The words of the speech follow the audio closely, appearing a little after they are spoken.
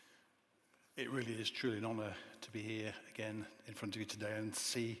It really is truly an honour to be here again in front of you today and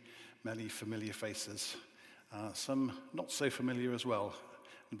see many familiar faces, some not so familiar as well.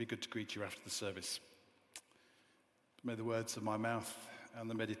 It'd be good to greet you after the service. May the words of my mouth and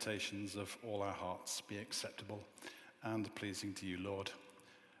the meditations of all our hearts be acceptable and pleasing to you, Lord,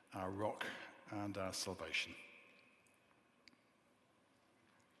 our rock and our salvation.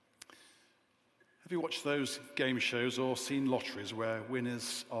 Have you watched those game shows or seen lotteries where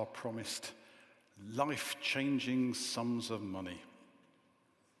winners are promised life-changing sums of money?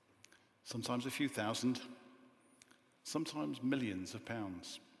 Sometimes a few thousand, sometimes millions of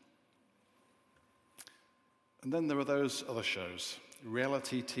pounds. And then there are those other shows,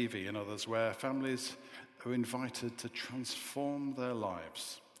 reality TV and others, where families are invited to transform their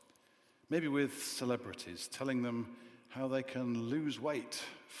lives, maybe with celebrities telling them how they can lose weight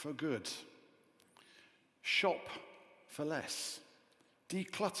for good, shop for less,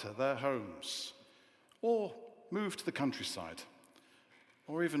 declutter their homes, or move to the countryside,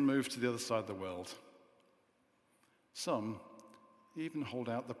 or even move to the other side of the world. Some even hold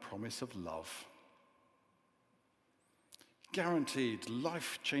out the promise of love. Guaranteed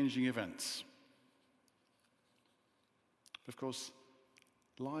life-changing events. Of course,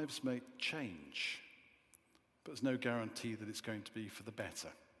 lives may change, but there's no guarantee that it's going to be for the better.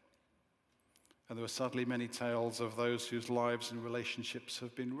 And there are sadly many tales of those whose lives and relationships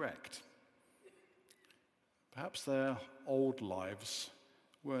have been wrecked. Perhaps their old lives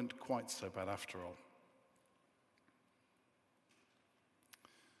weren't quite so bad after all.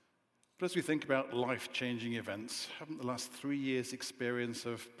 But as we think about life-changing events, haven't the last 3 years' experience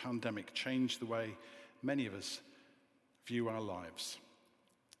of pandemic changed the way many of us view our lives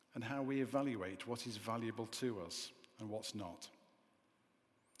and how we evaluate what is valuable to us and what's not?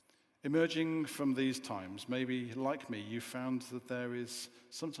 Emerging from these times, maybe like me, you found that there is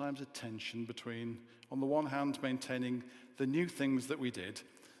sometimes a tension between, on the one hand, maintaining the new things that we did,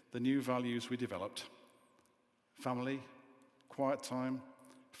 the new values we developed, family, quiet time,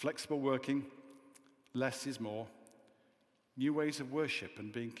 flexible working, less is more, new ways of worship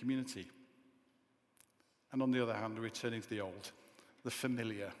and being community. And on the other hand, returning to the old, the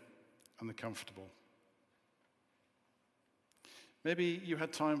familiar and the comfortable. Maybe you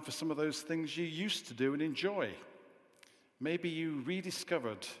had time for some of those things you used to do and enjoy. Maybe you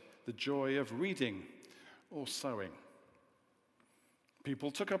rediscovered the joy of reading or sewing.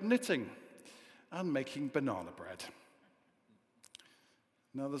 People took up knitting and making banana bread.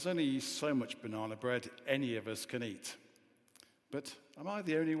 Now, there's only so much banana bread any of us can eat. But am I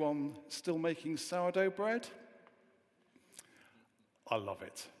the only one still making sourdough bread? I love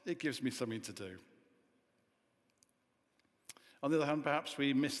it. It gives me something to do. On the other hand, perhaps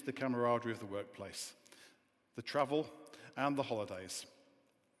we miss the camaraderie of the workplace, the travel and the holidays,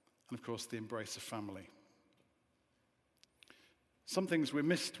 and of course the embrace of family. Some things we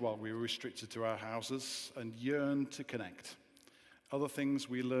missed while we were restricted to our houses and yearned to connect. Other things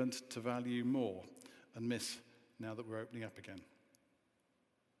we learned to value more and miss now that we're opening up again.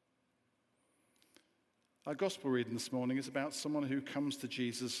 Our gospel reading this morning is about someone who comes to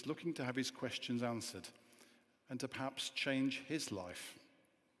Jesus looking to have his questions answered and to perhaps change his life.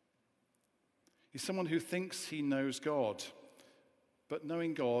 He's someone who thinks he knows God, but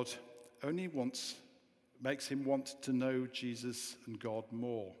knowing God only makes him want to know Jesus and God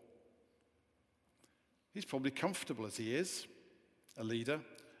more. He's probably comfortable as he is, a leader,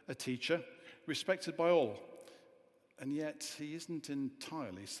 a teacher, respected by all, and yet he isn't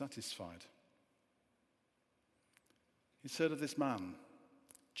entirely satisfied. He's heard of this man,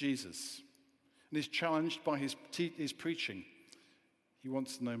 Jesus, and is challenged by his preaching. He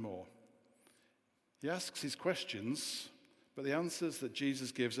wants to know more. He asks his questions, but the answers that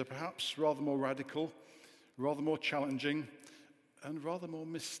Jesus gives are perhaps rather more radical, rather more challenging, and rather more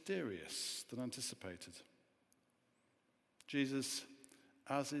mysterious than anticipated. Jesus,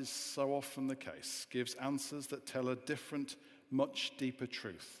 as is so often the case, gives answers that tell a different, much deeper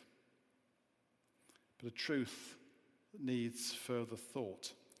truth, but a truth that needs further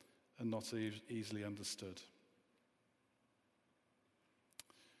thought and not easily understood.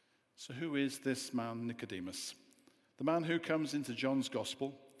 So who is this man Nicodemus? The man who comes into John's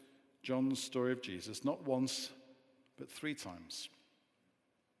gospel, John's story of Jesus, not once, but 3 times.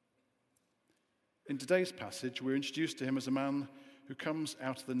 In today's passage, we're introduced to him as a man who comes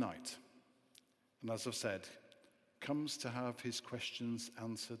out of the night, and as I've said, comes to have his questions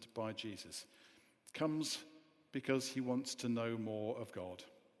answered by Jesus. Comes because he wants to know more of God.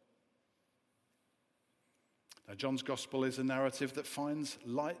 Now, John's gospel is a narrative that finds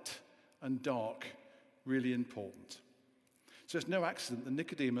light and dark really important. So it's no accident that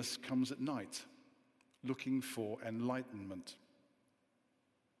Nicodemus comes at night looking for enlightenment.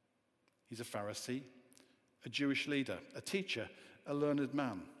 He's a Pharisee, a Jewish leader, a teacher, a learned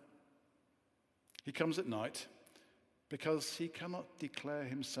man. He comes at night because he cannot declare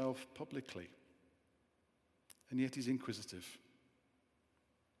himself publicly, and yet he's inquisitive.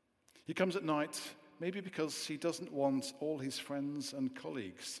 He comes at night maybe because he doesn't want all his friends and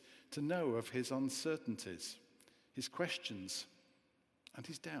colleagues to know of his uncertainties, his questions, and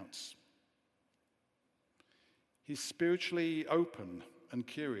his doubts. He's spiritually open and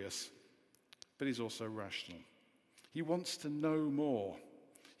curious, but he's also rational. He wants to know more.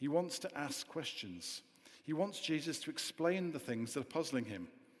 He wants to ask questions. He wants Jesus to explain the things that are puzzling him.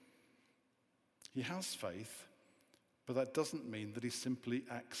 He has faith, but that doesn't mean that he simply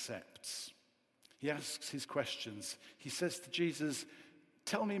accepts. He asks his questions. He says to Jesus,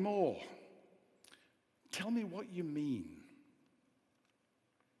 "Tell me more. Tell me what you mean."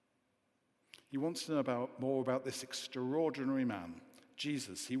 He wants to know more about this extraordinary man,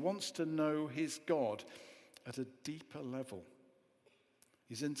 Jesus. He wants to know his God at a deeper level.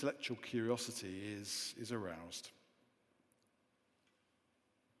 His intellectual curiosity is aroused.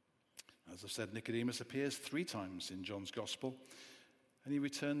 As I've said, Nicodemus appears 3 times in John's Gospel, and he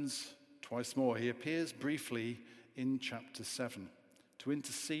returns twice more. He appears briefly in chapter 7 to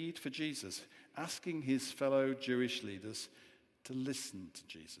intercede for Jesus, asking his fellow Jewish leaders to listen to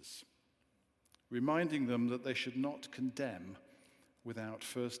Jesus, reminding them that they should not condemn without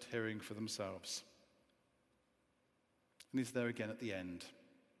first hearing for themselves. And he's there again at the end,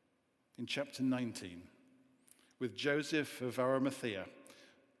 in chapter 19, with Joseph of Arimathea,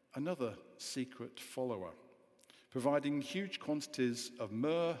 another secret follower, providing huge quantities of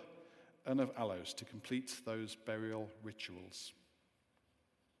myrrh and of aloes to complete those burial rituals.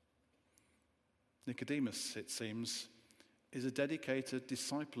 Nicodemus, it seems, is a dedicated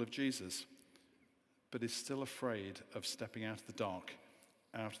disciple of Jesus, but is still afraid of stepping out of the dark,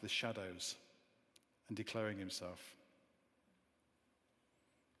 out of the shadows, and declaring himself.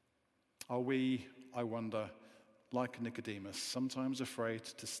 Are we, I wonder, like Nicodemus, sometimes afraid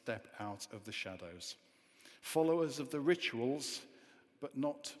to step out of the shadows, followers of the rituals, but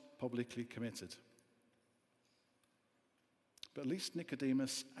not publicly committed? But at least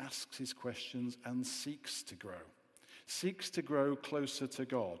Nicodemus asks his questions and seeks to grow closer to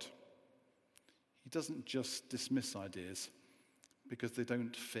God. He doesn't just dismiss ideas because they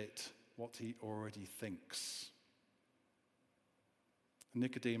don't fit what he already thinks.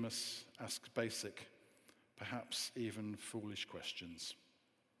 Nicodemus asks basic, perhaps even foolish questions.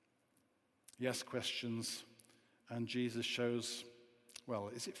 He asks questions, and Jesus shows, well,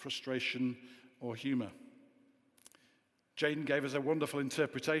 is it frustration or humor? Jaden gave us a wonderful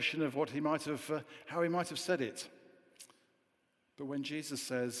interpretation of how he might have said it. But when Jesus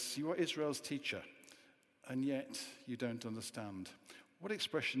says, "You are Israel's teacher, and yet you don't understand," what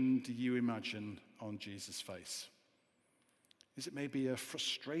expression do you imagine on Jesus' face? Is it maybe a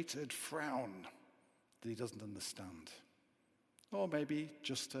frustrated frown that he doesn't understand? Or maybe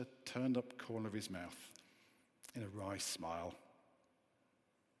just a turned up corner of his mouth in a wry smile?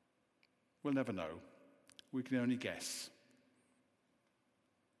 We'll never know. We can only guess.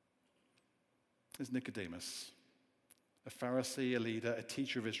 There's Nicodemus, a Pharisee, a leader, a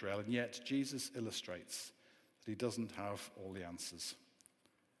teacher of Israel, and yet Jesus illustrates that he doesn't have all the answers.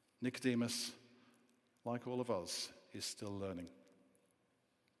 Nicodemus, like all of us, is still learning.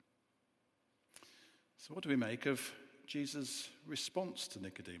 So what do we make of Jesus' response to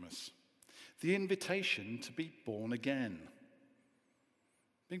Nicodemus? The invitation to be born again.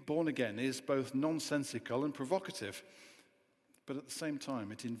 Being born again is both nonsensical and provocative, but at the same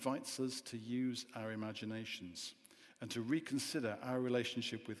time, it invites us to use our imaginations and to reconsider our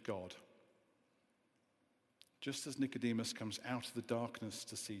relationship with God. Just as Nicodemus comes out of the darkness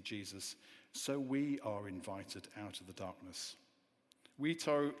to see Jesus, so we are invited out of the darkness. We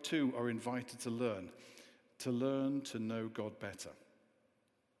too are invited to learn to know God better.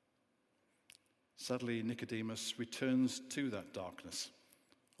 Sadly, Nicodemus returns to that darkness,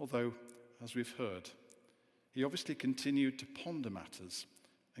 although, as we've heard, he obviously continued to ponder matters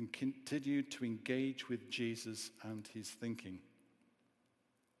and continued to engage with Jesus and his thinking.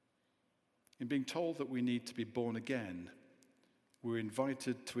 In being told that we need to be born again, we're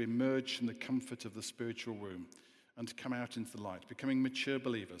invited to emerge from the comfort of the spiritual womb and to come out into the light, becoming mature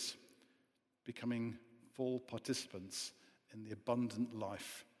believers, becoming full participants in the abundant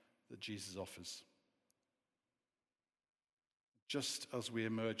life that Jesus offers. Just as we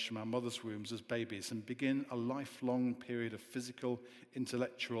emerge from our mother's wombs as babies and begin a lifelong period of physical,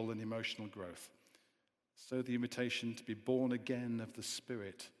 intellectual, and emotional growth, So the invitation to be born again of the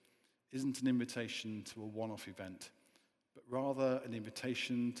Spirit isn't an invitation to a one-off event, but rather an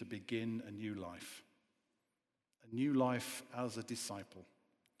invitation to begin a new life. A new life as a disciple,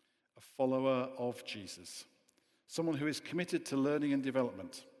 a follower of Jesus, someone who is committed to learning and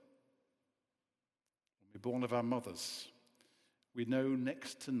development. When we're born of our mothers, we know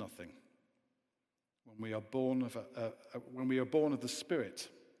next to nothing. When we are born of the Spirit,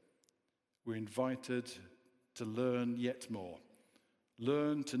 we're invited to learn yet more.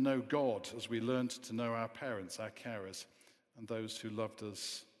 Learn to know God as we learned to know our parents, our carers, and those who loved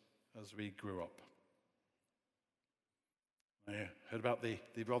us as we grew up. I heard about the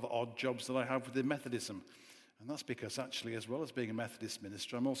rather odd jobs that I have within Methodism. And that's because actually, as well as being a Methodist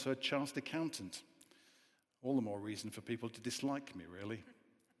minister, I'm also a chartered accountant. All the more reason for people to dislike me, really.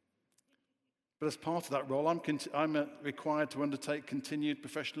 But as part of that role, I'm required to undertake continued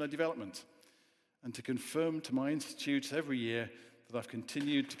professional development and to confirm to my institute every year that I've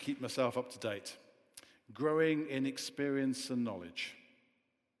continued to keep myself up to date, growing in experience and knowledge.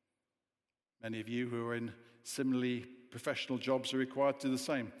 Many of you who are in similarly professional jobs are required to do the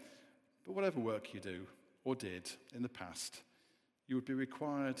same. But whatever work you do or did in the past, you would be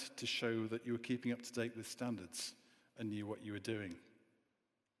required to show that you were keeping up to date with standards and knew what you were doing.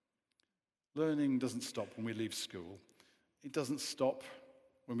 Learning doesn't stop when we leave school. It doesn't stop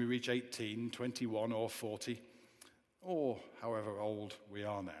when we reach 18, 21, or 40, or however old we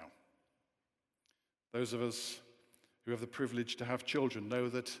are now. Those of us who have the privilege to have children know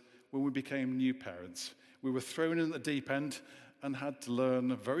that when we became new parents, we were thrown in at the deep end and had to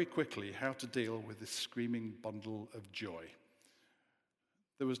learn very quickly how to deal with this screaming bundle of joy.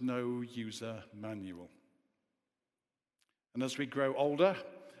 There was no user manual. And as we grow older,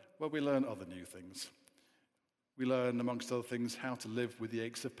 well, we learn other new things. We learn, amongst other things, how to live with the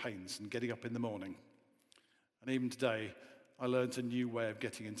aches of pains and getting up in the morning. And even today, I learned a new way of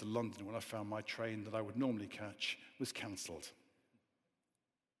getting into London when I found my train that I would normally catch was cancelled.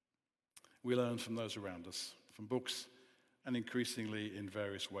 We learn from those around us, from books, and increasingly in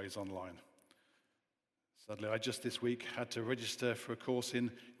various ways online. Sadly, I just this week had to register for a course in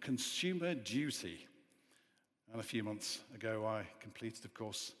consumer duty. And a few months ago, I completed, of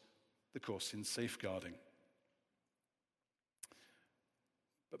course, the course in safeguarding.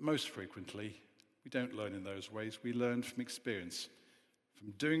 But most frequently, we don't learn in those ways. We learn from experience,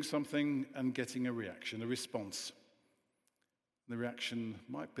 from doing something and getting a reaction, a response. The reaction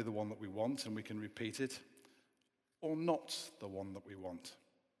might be the one that we want and we can repeat it, or not the one that we want,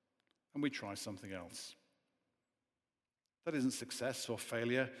 and we try something else. That isn't success or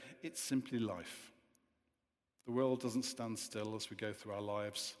failure, it's simply life. The world doesn't stand still as we go through our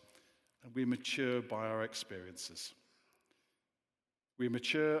lives, and we mature by our experiences. We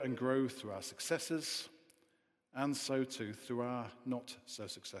mature and grow through our successes, and so too through our not so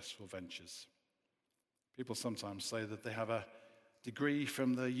successful ventures. People sometimes say that they have a degree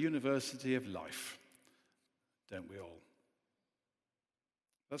from the University of Life, don't we all?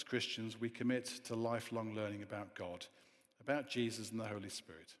 As Christians, we commit to lifelong learning about God, about Jesus and the Holy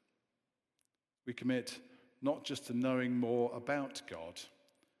Spirit. We commit not just to knowing more about God,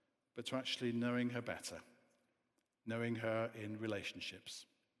 but to actually knowing her better, knowing her in relationships.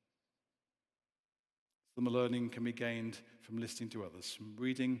 Some learning can be gained from listening to others, from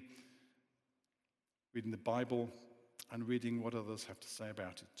reading the Bible, and reading what others have to say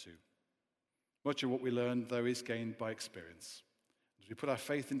about it too. Much of what we learn, though, is gained by experience. As we put our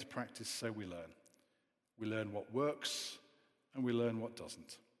faith into practice, so we learn. We learn what works, and we learn what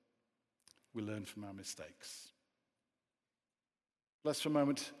doesn't. We learn from our mistakes. Let's for a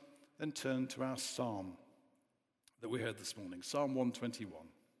moment then turn to our psalm that we heard this morning, Psalm 121.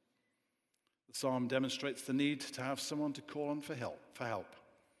 The psalm demonstrates the need to have someone to call on for help.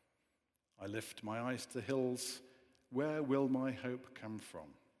 I lift my eyes to the hills. Where will my hope come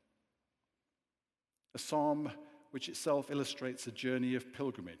from? A psalm which itself illustrates a journey of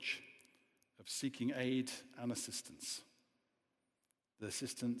pilgrimage, of seeking aid and assistance. The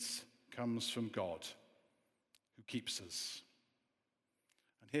assistance comes from God, who keeps us.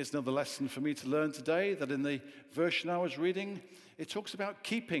 And here's another lesson for me to learn today, that in the version I was reading, it talks about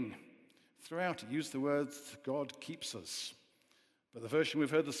keeping. Throughout, it used the words, God keeps us. But the version we've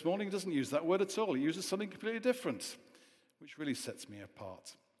heard this morning doesn't use that word at all. It uses something completely different, which really sets me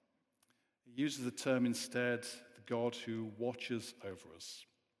apart. It uses the term instead, the God who watches over us.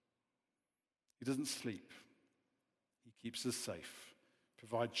 He doesn't sleep. He keeps us safe,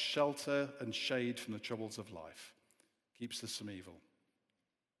 provides shelter and shade from the troubles of life, keeps us from evil.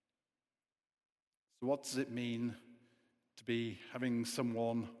 So what does it mean to be having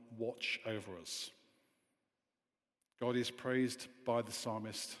someone watch over us? God is praised by the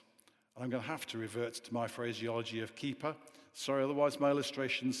psalmist. And I'm going to have to revert to my phraseology of keeper. Sorry, otherwise my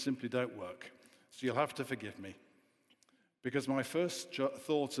illustrations simply don't work. So you'll have to forgive me. Because my first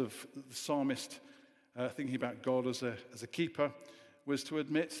thought of the psalmist thinking about God as a keeper was to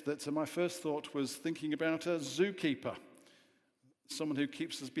admit that my first thought was thinking about a zookeeper, someone who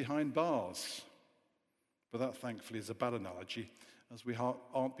keeps us behind bars. But that, thankfully, is a bad analogy. As we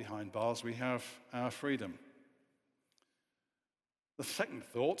aren't behind bars, we have our freedom. The second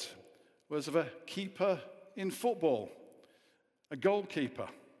thought was of a keeper in football, a goalkeeper.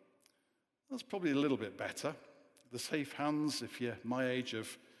 That's probably a little bit better. The safe hands, if you're my age,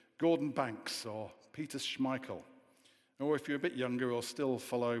 of Gordon Banks or Peter Schmeichel. Or if you're a bit younger or still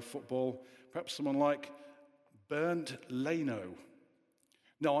follow football, perhaps someone like Bernd Leno.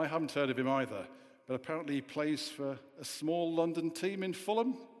 No, I haven't heard of him either, but apparently he plays for a small London team in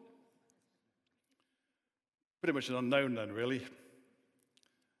Fulham. Pretty much an unknown then, really.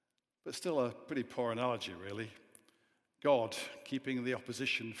 But still a pretty poor analogy, really. God keeping the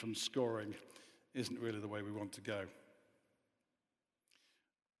opposition from scoring isn't really the way we want to go.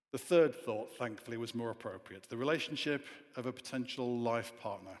 The third thought, thankfully, was more appropriate. The relationship of a potential life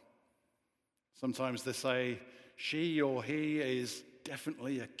partner. Sometimes they say, she or he is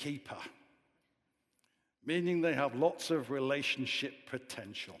definitely a keeper, meaning they have lots of relationship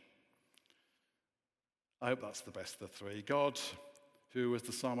potential. I hope that's the best of the three. God, who, as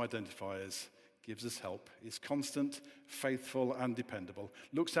the psalm identifies, gives us help, is constant, faithful, and dependable,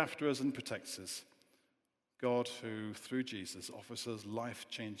 looks after us and protects us. God, who, through Jesus, offers us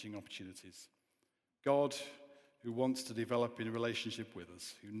life-changing opportunities. God, who wants to develop in relationship with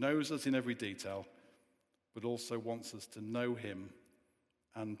us, who knows us in every detail, but also wants us to know him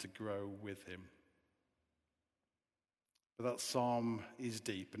and to grow with him. But that psalm is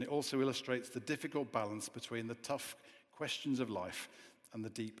deep, and it also illustrates the difficult balance between the tough questions of life and the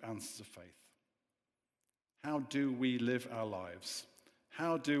deep answers of faith. How do we live our lives?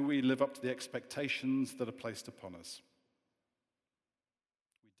 How do we live up to the expectations that are placed upon us?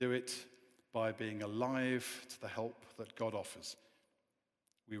 We do it by being alive to the help that God offers.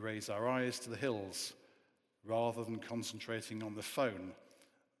 We raise our eyes to the hills rather than concentrating on the phone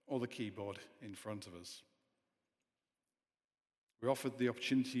or the keyboard in front of us. We're offered the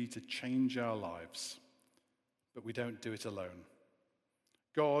opportunity to change our lives, but we don't do it alone.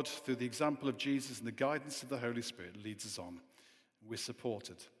 God, through the example of Jesus and the guidance of the Holy Spirit, leads us on. We're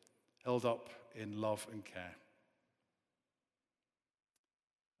supported, held up in love and care.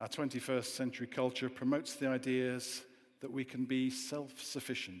 Our 21st century culture promotes the ideas that we can be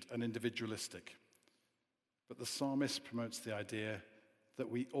self-sufficient and individualistic. But the psalmist promotes the idea that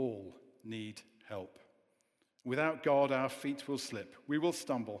we all need help. Without God, our feet will slip, we will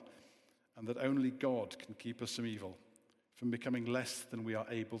stumble, and that only God can keep us from evil, from becoming less than we are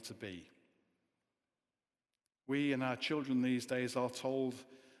able to be. We and our children these days are told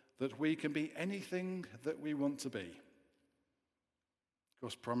that we can be anything that we want to be. Of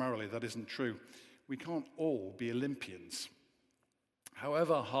course, primarily that isn't true. We can't all be Olympians.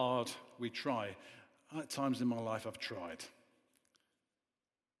 However hard we try, at times in my life I've tried.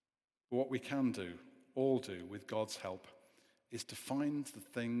 But what we can do, all do, with God's help, is to find the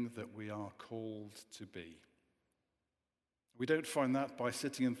thing that we are called to be. We don't find that by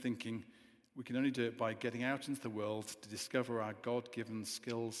sitting and thinking. We can only do it by getting out into the world to discover our God-given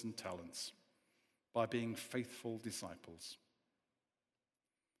skills and talents, by being faithful disciples.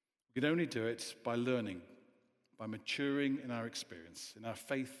 We can only do it by learning, by maturing in our experience, in our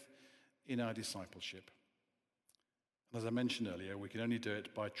faith, in our discipleship. And as I mentioned earlier, we can only do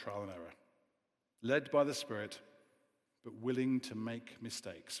it by trial and error, led by the Spirit, but willing to make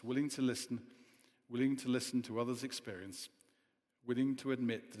mistakes, willing to listen to others' experience, willing to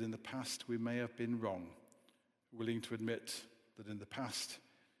admit that in the past we may have been wrong, willing to admit that in the past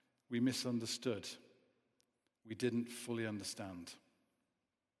we misunderstood, we didn't fully understand.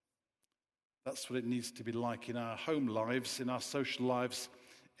 That's what it needs to be like in our home lives, in our social lives,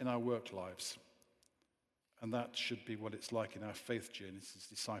 in our work lives. And that should be what it's like in our faith journeys as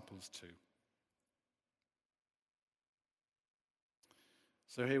disciples too.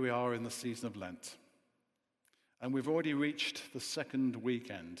 So here we are in the season of Lent. And we've already reached the second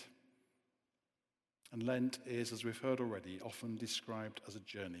weekend. And Lent is, as we've heard already, often described as a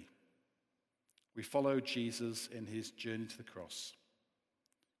journey. We follow Jesus in his journey to the cross.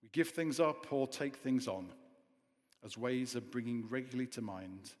 We give things up or take things on as ways of bringing regularly to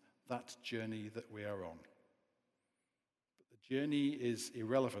mind that journey that we are on. But the journey is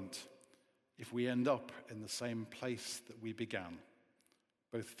irrelevant if we end up in the same place that we began,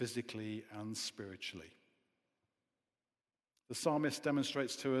 both physically and spiritually. The psalmist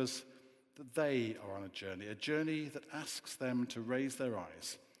demonstrates to us that they are on a journey that asks them to raise their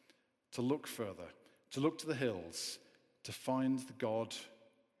eyes, to look further, to look to the hills, to find the God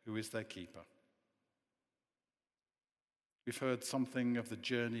who is their keeper. We've heard something of the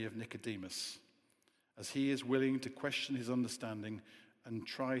journey of Nicodemus, as he is willing to question his understanding and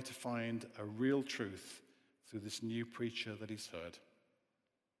try to find a real truth through this new preacher that he's heard.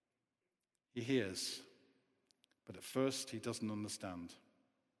 He hears, but at first he doesn't understand.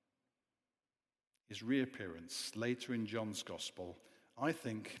 His reappearance later in John's Gospel, I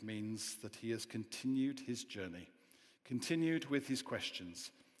think, means that he has continued his journey, continued with his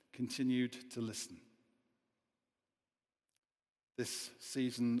questions, continued to listen. This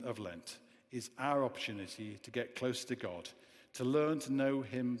season of Lent is our opportunity to get close to God, to learn to know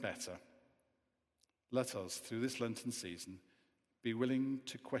him better. Let us, through this Lenten season, be willing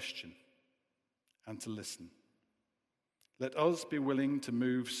to question and to listen. Let us be willing to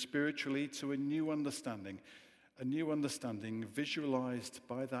move spiritually to a new understanding visualized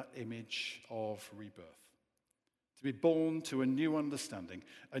by that image of rebirth. To be born to a new understanding,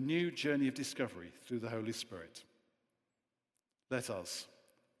 a new journey of discovery through the Holy Spirit. Let us,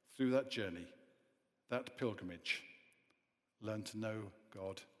 through that journey, that pilgrimage, learn to know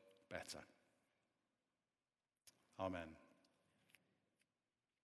God better. Amen.